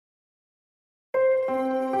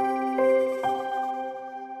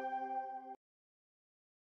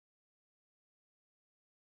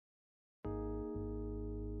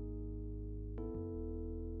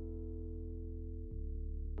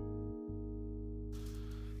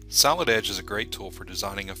Solid Edge is a great tool for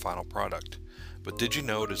designing a final product, but did you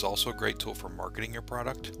know it is also a great tool for marketing your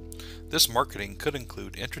product? This marketing could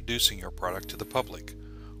include introducing your product to the public,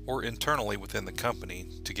 or internally within the company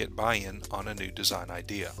to get buy-in on a new design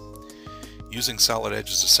idea. Using Solid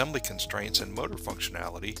Edge's assembly constraints and motor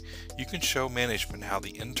functionality, you can show management how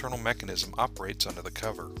the internal mechanism operates under the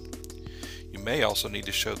cover. You may also need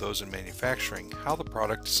to show those in manufacturing how the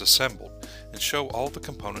product is assembled and show all the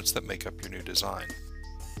components that make up your new design.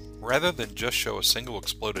 Rather than just show a single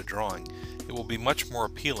exploded drawing, it will be much more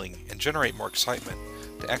appealing and generate more excitement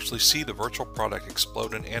to actually see the virtual product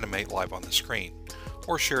explode and animate live on the screen,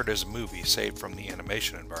 or share it as a movie saved from the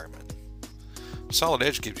animation environment. Solid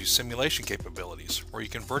Edge gives you simulation capabilities where you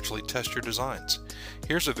can virtually test your designs.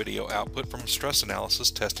 Here's a video output from stress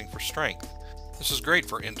analysis testing for strength. This is great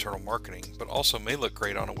for internal marketing, but also may look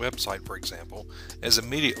great on a website, for example, as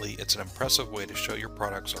immediately it's an impressive way to show your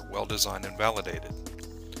products are well designed and validated.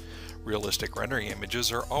 Realistic rendering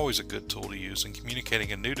images are always a good tool to use in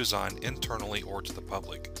communicating a new design internally or to the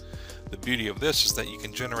public. The beauty of this is that you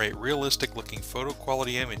can generate realistic looking photo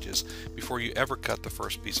quality images before you ever cut the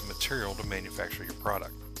first piece of material to manufacture your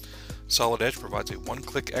product. Solid Edge provides a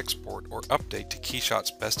one-click export or update to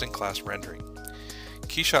KeyShot's best-in-class rendering.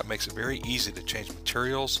 KeyShot makes it very easy to change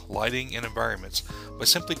materials, lighting, and environments by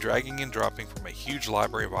simply dragging and dropping from a huge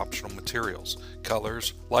library of optional materials,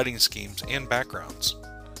 colors, lighting schemes, and backgrounds.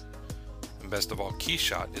 And best of all,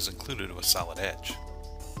 KeyShot is included with Solid Edge.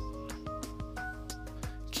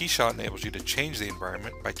 KeyShot enables you to change the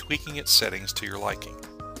environment by tweaking its settings to your liking.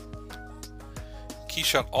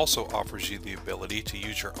 KeyShot also offers you the ability to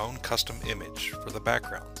use your own custom image for the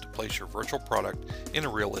background to place your virtual product in a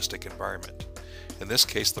realistic environment. In this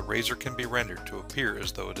case, the razor can be rendered to appear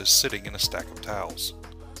as though it is sitting in a stack of towels.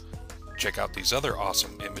 Check out these other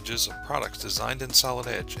awesome images of products designed in Solid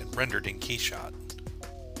Edge and rendered in KeyShot.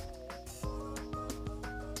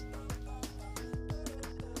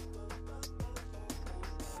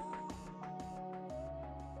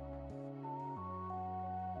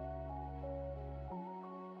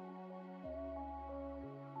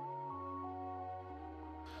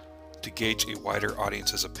 To gauge a wider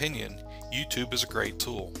audience's opinion, YouTube is a great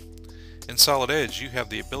tool. In Solid Edge, you have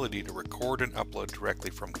the ability to record and upload directly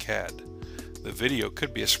from CAD. The video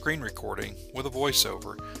could be a screen recording with a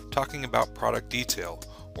voiceover talking about product detail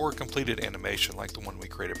or a completed animation like the one we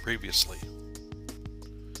created previously.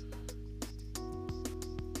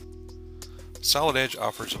 Solid Edge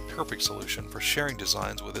offers a perfect solution for sharing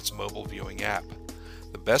designs with its mobile viewing app.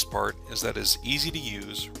 The best part is that it is easy to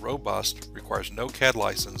use, robust, requires no CAD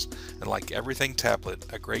license, and like everything tablet,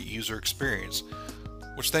 a great user experience,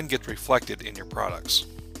 which then gets reflected in your products.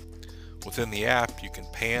 Within the app, you can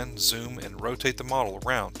pan, zoom, and rotate the model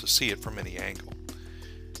around to see it from any angle.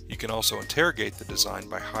 You can also interrogate the design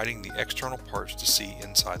by hiding the external parts to see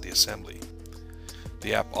inside the assembly.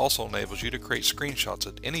 The app also enables you to create screenshots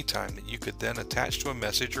at any time that you could then attach to a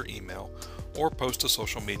message or email or post to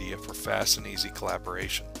social media for fast and easy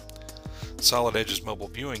collaboration. Solid Edge's mobile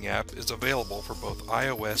viewing app is available for both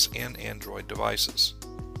iOS and Android devices.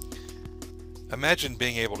 Imagine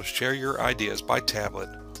being able to share your ideas by tablet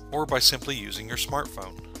or by simply using your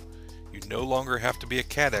smartphone. You no longer have to be a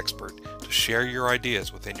CAD expert to share your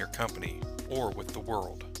ideas within your company or with the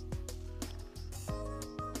world.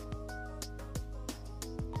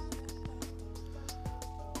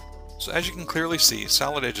 So as you can clearly see,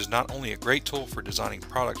 Solid Edge is not only a great tool for designing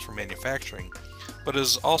products for manufacturing, but it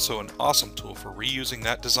is also an awesome tool for reusing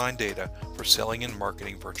that design data for selling and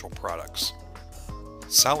marketing virtual products.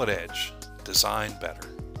 Solid Edge, design better.